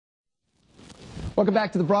Welcome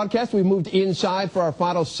back to the broadcast. We moved inside for our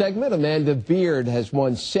final segment. Amanda Beard has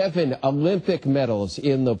won 7 Olympic medals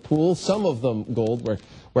in the pool, some of them gold,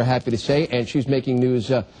 we're happy to say, and she's making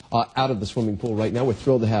news out of the swimming pool right now. We're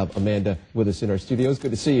thrilled to have Amanda with us in our studios.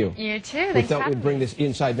 Good to see you. You too. We Thanks thought we'd bring this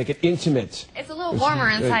inside, make it intimate. It's a little warmer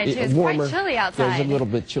inside, too. It's warmer. quite chilly outside. It's a little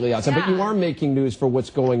bit chilly outside, but you are making news for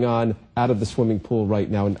what's going on out of the swimming pool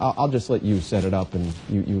right now, and I'll just let you set it up, and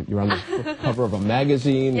you're on the cover of a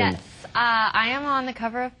magazine. Yes. I am on the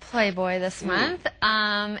cover of Playboy this month,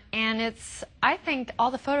 and I think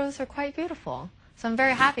all the photos are quite beautiful. So I'm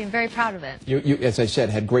very happy and very proud of it. You, as I said,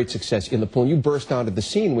 had great success in the pool. You burst onto the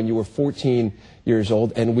scene when you were 14 years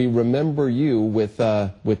old, and we remember you with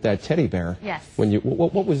that teddy bear. Yes. When you,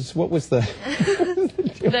 what was the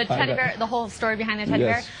the teddy bear, the whole story behind the teddy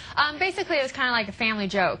bear? Basically, it was kind of like a family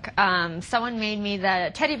joke. Someone made me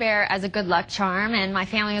the teddy bear as a good luck charm, and my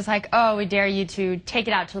family was like, oh, we dare you to take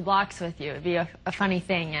it out to the blocks with you. It'd be a funny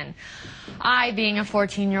thing. And I, being a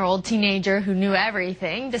 14-year-old teenager who knew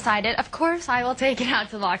everything, decided, of course, I will take it out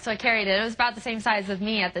to the blocks. So I carried it. It was about the same size as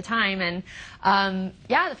me at the time. And,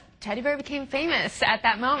 yeah, the teddy bear became famous at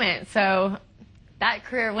that moment. So that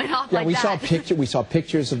career went off like that. We saw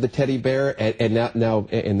pictures of the teddy bear, and now,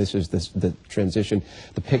 and this is the transition,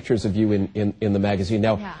 the pictures of you in the magazine.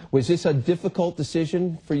 Now, was this a difficult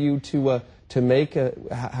decision for you to make?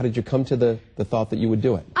 How did you come to the thought that you would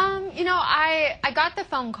do it? You know, I got the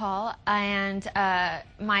phone call, and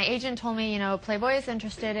my agent told me, you know, Playboy is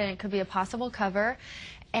interested and it could be a possible cover.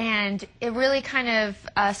 And it really kind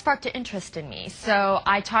of sparked an interest in me. So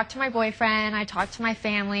I talked to my boyfriend, I talked to my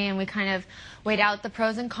family, and we kind of weighed out the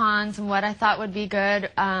pros and cons and what I thought would be a good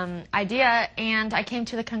idea. And I came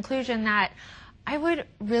to the conclusion that I would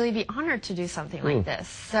really be honored to do something like this.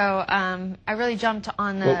 So I really jumped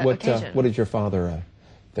on the occasion. What did your father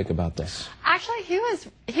think about this? Actually,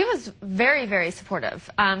 he was very, very supportive.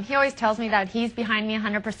 He always tells me that he's behind me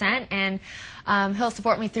 100%, and he'll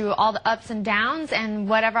support me through all the ups and downs, and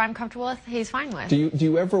whatever I'm comfortable with, he's fine with. Do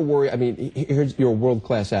you ever worry? I mean, you're a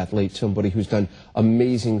world-class athlete, somebody who's done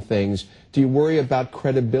amazing things. Do you worry about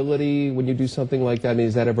credibility when you do something like that? I mean,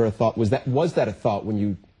 is that ever a thought? Was that a thought when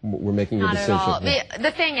you were making your decision? Not at all.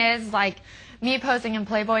 The thing is, like, me posing in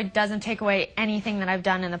Playboy doesn't take away anything that I've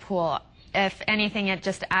done in the pool. If anything, it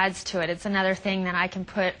just adds to it. It's another thing that I can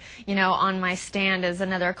put, you know, on my stand as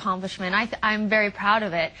another accomplishment. I'm very proud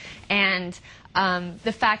of it. And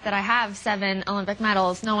the fact that I have 7 Olympic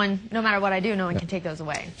medals, no matter what I do, no one can take those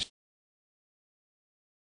away.